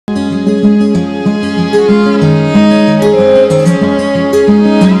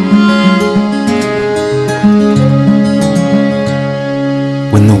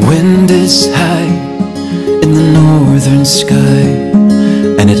is high in the northern sky,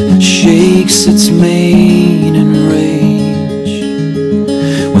 and it shakes its mane in rage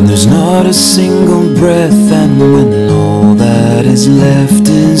when there's not a single breath, and when all that is left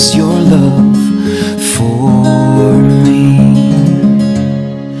is your love for me.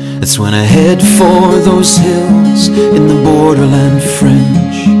 That's when I head for those hills in the borderland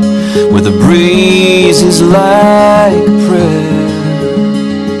fringe, where the breeze is like prayer,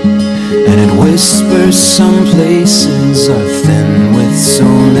 and it whispers some places are thin with so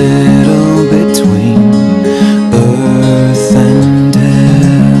little between earth and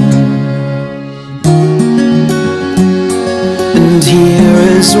air. And here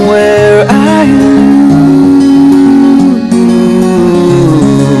is where I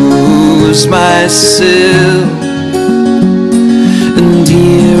lose myself, and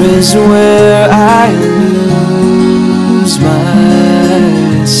here is where I lose myself.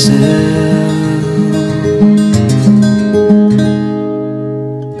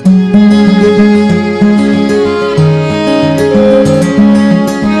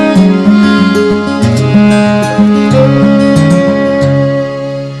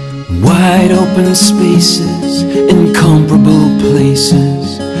 Wide open spaces, incomparable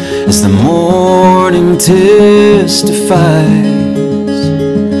places, as the morning testifies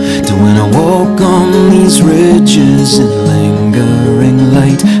to when I walk on these ridges in lingering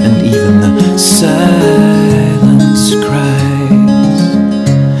light, and even the silence cries.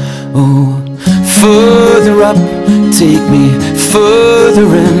 Oh, further up, take me further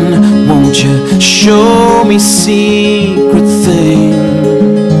in, won't you show me secret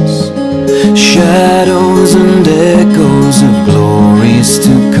things, shadows and echoes of glories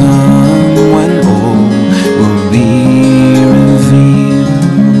to come, when all will be revealed.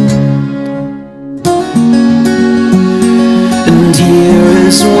 And here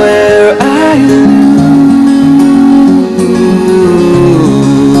is where I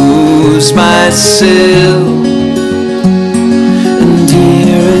lose myself, and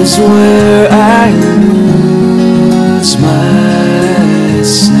here is where I lose myself.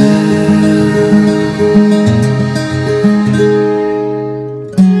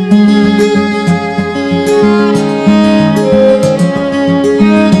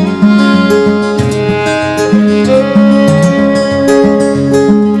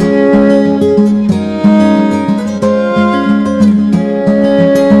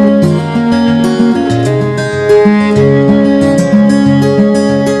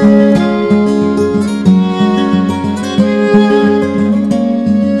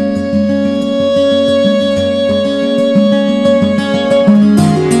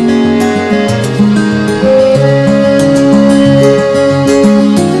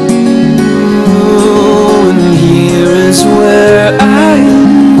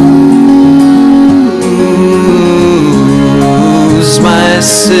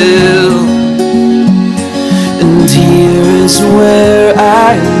 And here is where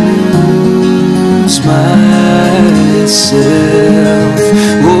I lose myself.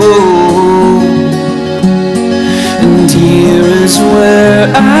 Oh, and here is where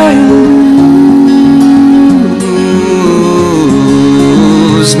I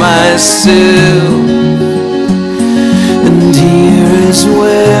lose myself, and here is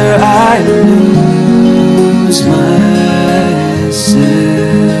where